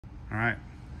All right,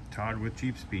 Todd with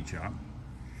Jeep Speed Shop.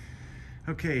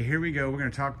 Okay, here we go. We're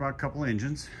going to talk about a couple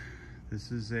engines.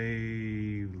 This is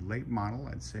a late model,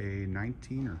 I'd say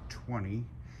 19 or 20,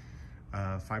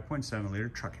 5.7 liter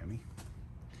truck Hemi.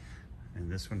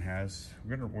 And this one has,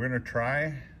 we're gonna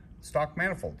try stock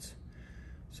manifolds.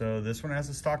 So this one has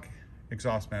the stock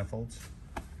exhaust manifolds.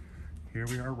 Here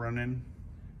we are running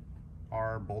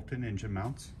our bolt-in engine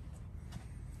mounts.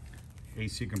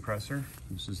 AC compressor.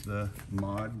 This is the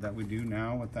mod that we do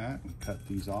now with that. We cut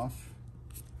these off.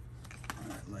 All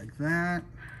right, like that.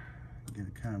 Get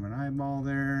a kind of an eyeball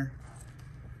there.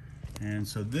 And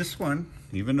so this one,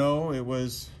 even though it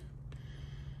was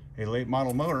a late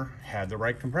model motor, had the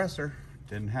right compressor,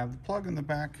 didn't have the plug in the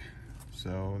back.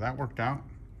 So that worked out.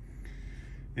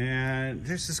 And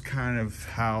this is kind of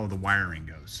how the wiring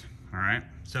goes. All right,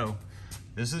 so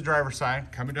this is the driver's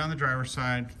side. Coming down the driver's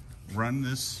side, run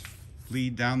this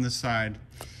lead down this side.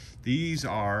 These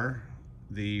are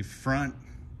the front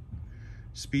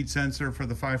speed sensor for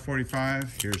the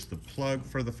 545. Here's the plug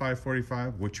for the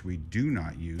 545, which we do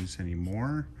not use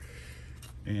anymore.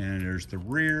 And there's the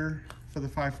rear for the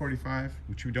 545,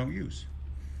 which we don't use.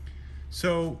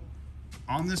 So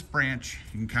on this branch,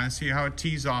 you can kind of see how it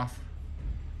tees off.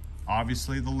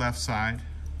 Obviously the left side,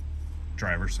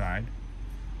 driver's side,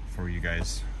 for you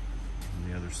guys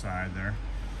on the other side there.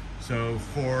 So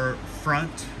for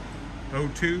front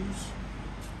O2s,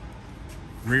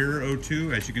 rear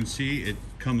O2, as you can see, it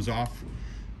comes off.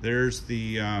 There's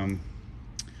the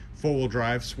four-wheel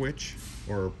drive switch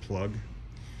or plug.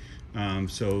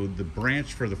 So the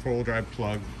branch for the four-wheel drive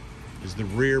plug is the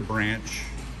rear branch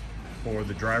for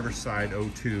the driver's side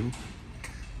O2.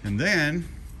 And then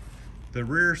the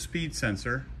rear speed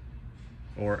sensor,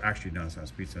 or actually no, it's not a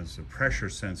speed sensor, it's a pressure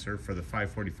sensor for the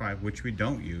 545, which we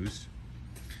don't use.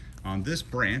 On this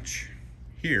branch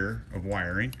here of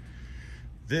wiring,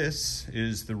 this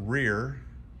is the rear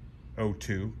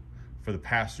O2 for the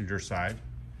passenger side.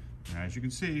 And as you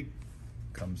can see,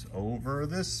 comes over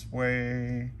this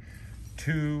way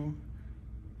to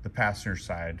the passenger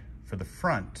side for the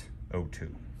front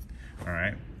O2. All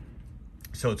right,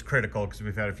 so it's critical because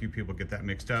we've had a few people get that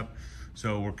mixed up.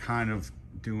 So we're kind of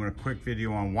doing a quick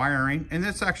video on wiring, and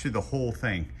that's actually the whole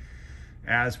thing.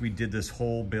 As we did this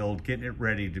whole build, getting it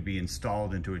ready to be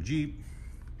installed into a Jeep.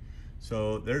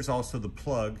 So there's also the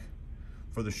plug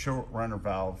for the short runner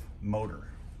valve motor.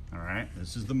 All right,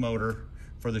 this is the motor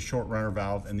for the short runner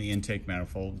valve and the intake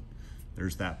manifold.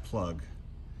 There's that plug.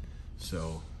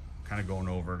 So kind of going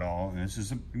over it all. And this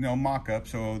is a mock-up.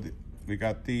 So we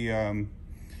got the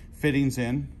fittings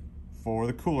in for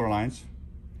the cooler lines.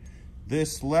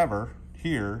 This lever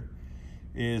here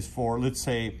is for, let's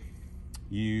say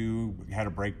you had a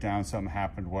breakdown, something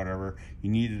happened, whatever, you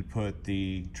needed to put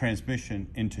the transmission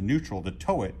into neutral to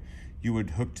tow it, you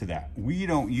would hook to that. We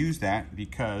don't use that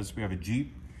because we have a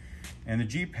Jeep, and the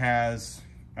Jeep has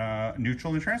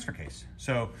neutral and transfer case.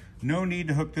 So no need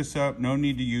to hook this up, no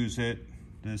need to use it.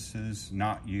 This is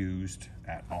not used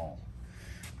at all.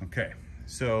 Okay,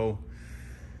 so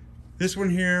this one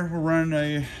here, we're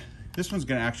running this one's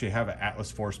gonna actually have an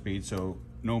Atlas 4-speed, so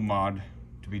no mod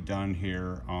to be done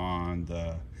here on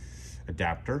the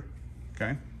adapter,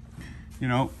 okay? You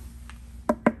know,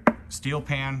 steel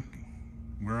pan,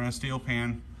 we're on a steel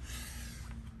pan.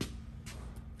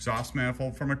 Exhaust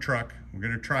manifold from a truck, we're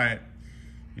gonna try it.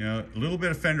 You know, a little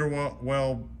bit of fender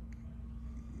well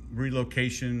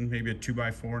relocation, maybe a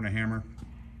 2x4 and a hammer,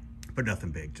 but nothing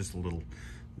big, just a little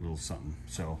something.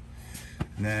 So,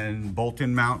 and then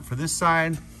bolt-in mount for this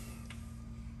side.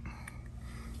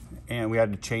 And we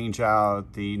had to change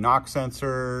out the knock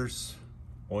sensors,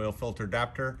 oil filter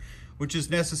adapter, which is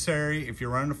necessary if you're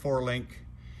running a 4-link,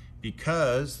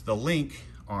 because the link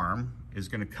arm is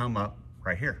gonna come up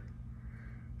right here.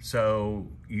 So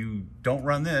you don't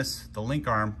run this, the link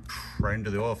arm, right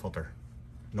into the oil filter.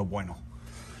 No bueno.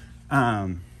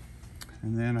 And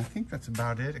then I think that's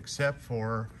about it, except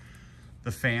for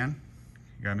the fan.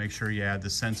 You gotta make sure you add the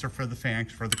sensor for the fan,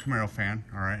 for the Camaro fan.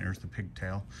 All right, there's the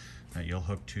pigtail that you'll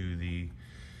hook to the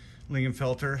Lincoln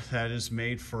filter that is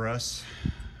made for us.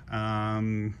 I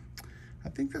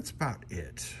think that's about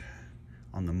it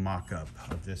on the mock-up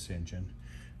of this engine.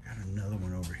 Got another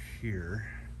one over here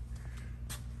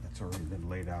that's already been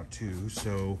laid out too.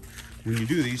 So when you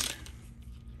do these,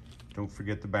 don't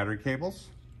forget the battery cables,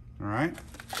 all right?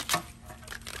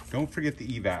 Don't forget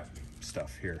the evap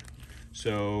stuff here.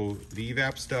 So the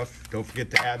evap stuff, don't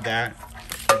forget to add that.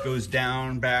 It goes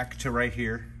down back to right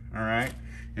here. All right,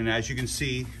 and as you can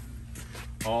see,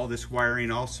 all this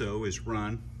wiring also is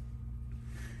run.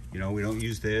 You know, we don't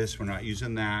use this, we're not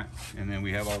using that. And then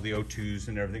we have all the O2s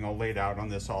and everything all laid out on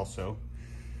this also.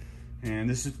 And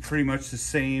this is pretty much the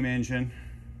same engine.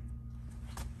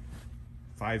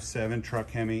 5.7 Truck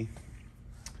Hemi.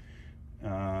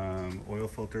 Oil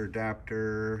filter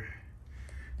adapter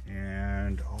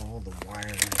and all the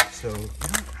wiring. So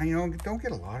don't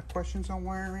get a lot of questions on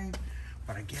wiring,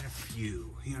 but I get a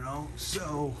few,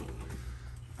 so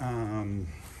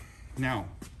now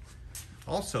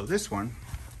also this one,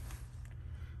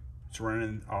 it's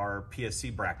running our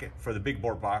PSC bracket for the big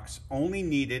bore box, only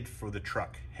needed for the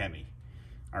Truck Hemi.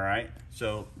 All right,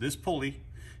 so this pulley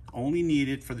only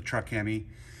needed for the Truck Hemi.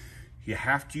 You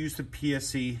have to use the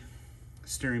PSC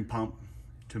steering pump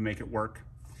to make it work.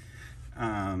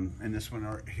 And this one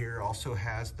right here also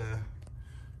has the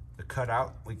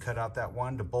cutout. We cut out that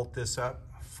one to bolt this up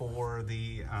for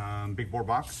the big bore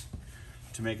box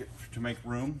to make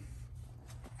room.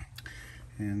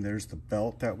 And there's the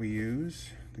belt that we use,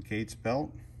 the Gates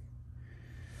belt.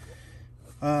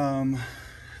 Let's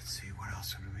see, what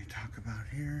else did we talk about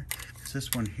here? It's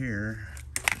this one here.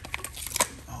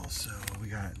 Also, we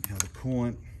got the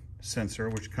coolant sensor,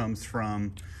 which comes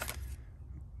from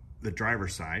the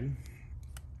driver's side.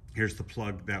 Here's the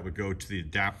plug that would go to the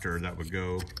adapter that would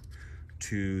go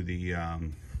to the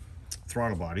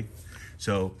throttle body.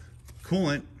 So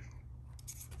coolant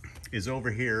is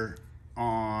over here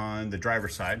on the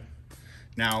driver's side.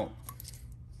 Now,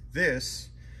 this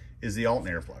is the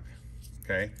alternator plug,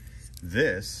 okay?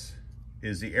 This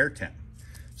is the air temp.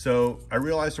 So I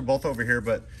realize they're both over here,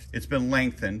 but it's been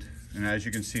lengthened. And as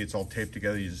you can see, it's all taped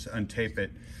together. You just untape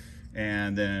it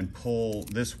and then pull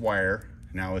this wire.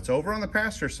 Now it's over on the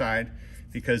passenger side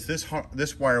because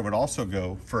this wire would also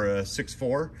go for a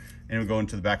 6.4 and it would go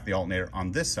into the back of the alternator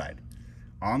on this side.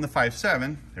 On the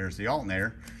 5.7, there's the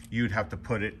alternator. You'd have to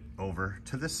put it over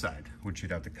to this side, which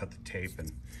you'd have to cut the tape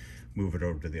and move it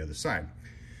over to the other side.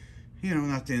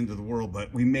 Not the end of the world,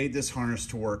 but we made this harness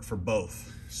to work for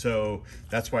both. So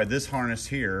that's why this harness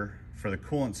here for the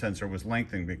coolant sensor was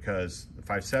lengthened, because the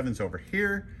 5.7's over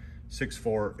here,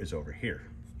 6.4 is over here.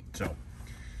 So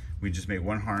we just made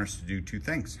one harness to do two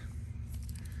things.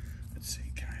 Let's see,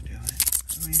 can I do it?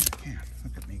 Oh yeah, I can.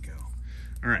 Look at me go.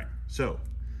 All right, so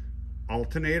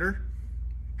alternator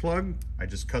plug, I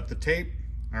just cut the tape,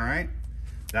 all right?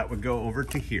 That would go over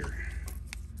to here,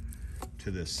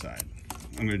 to this side.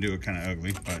 I'm gonna do it kind of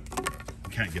ugly, but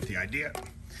you kind of get the idea.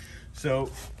 So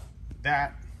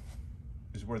that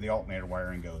is where the alternator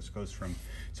wiring goes. Goes from,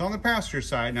 it's on the passenger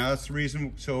side. Now that's the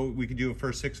reason, so we could do it for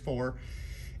a 6.4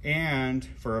 and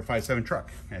for a 5.7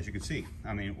 truck, as you can see.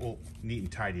 I mean, we'll neat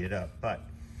and tidy it up, but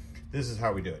this is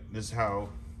how we do it. This is how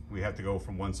we have to go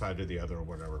from one side to the other or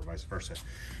whatever, vice versa.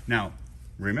 Now,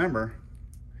 remember,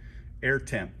 air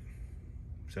temp.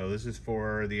 So this is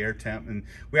for the air temp, and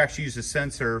we actually use a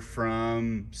sensor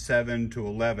from 7 to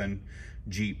 11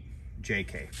 Jeep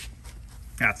JK.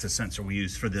 That's the sensor we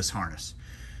use for this harness.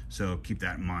 So keep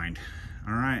that in mind.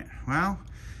 All right, well,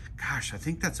 gosh, I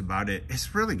think that's about it.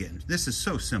 It's really getting, this is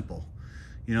so simple.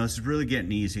 This is really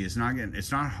getting easy. It's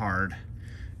not hard.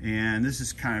 And this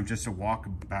is kind of just a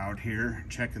walkabout here,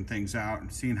 checking things out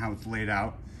and seeing how it's laid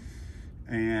out.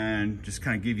 And just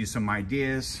kind of give you some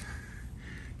ideas,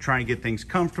 trying to get things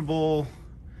comfortable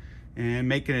and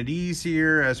making it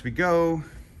easier as we go.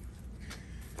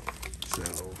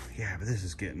 So yeah, but this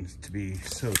is getting to be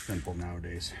so simple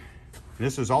nowadays.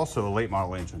 This is also a late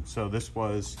model engine. So this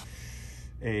was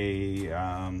a,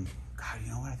 God,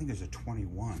 you know what? I think it's a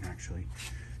 21 actually.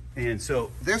 And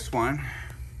so this one,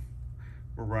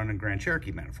 we're running Grand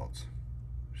Cherokee manifolds.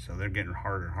 So they're getting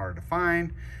harder and harder to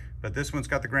find, but this one's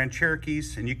got the Grand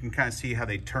Cherokees, and you can kind of see how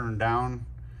they turn down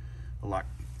a lot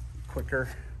quicker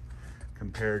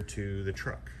compared to the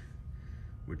truck,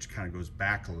 which kind of goes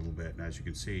back a little bit. And as you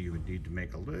can see, you would need to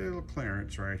make a little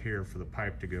clearance right here for the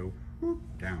pipe to go whoop,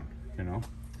 down,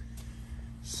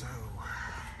 So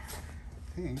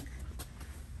I think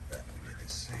that we did the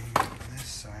same on this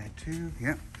side too.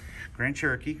 Yep, Grand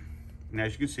Cherokee. And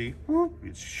as you can see, whoop,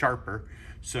 it's sharper.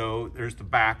 So there's the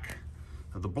back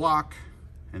of the block,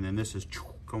 and then this is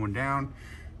going down,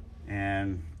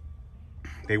 and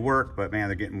they work, but man,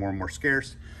 they're getting more and more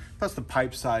scarce. Plus the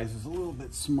pipe size is a little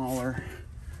bit smaller,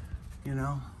 And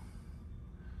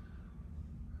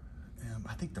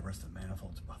I think the rest of the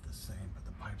manifold's about the same, but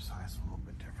the pipe size is a little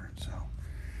bit different, so.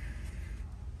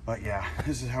 But yeah,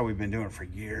 this is how we've been doing it for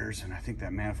years, and I think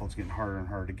that manifold's getting harder and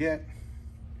harder to get.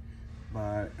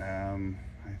 But I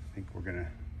think we're gonna,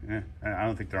 I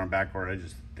don't think they're on back order. I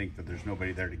just think that there's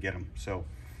nobody there to get them. So,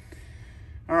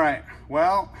 all right,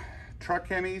 well, Truck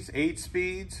Hemis, 8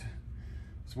 speeds.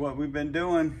 It's what we've been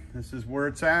doing. This is where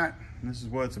it's at. This is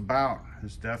what it's about.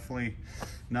 There's definitely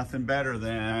nothing better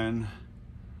than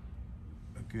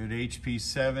a Good HP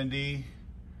 70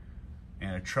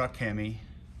 and a truck Hemi.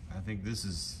 I think this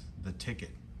is the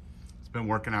ticket. It's been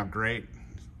working out great.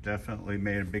 Definitely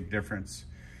made a big difference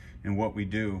in what we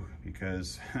do,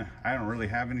 because I don't really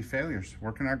have any failures.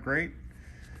 Working out great,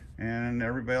 and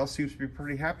everybody else seems to be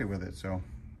pretty happy with it. So,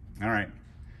 all right.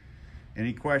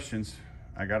 Any questions?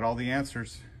 I got all the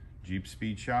answers. Jeep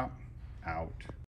Speed Shop, out.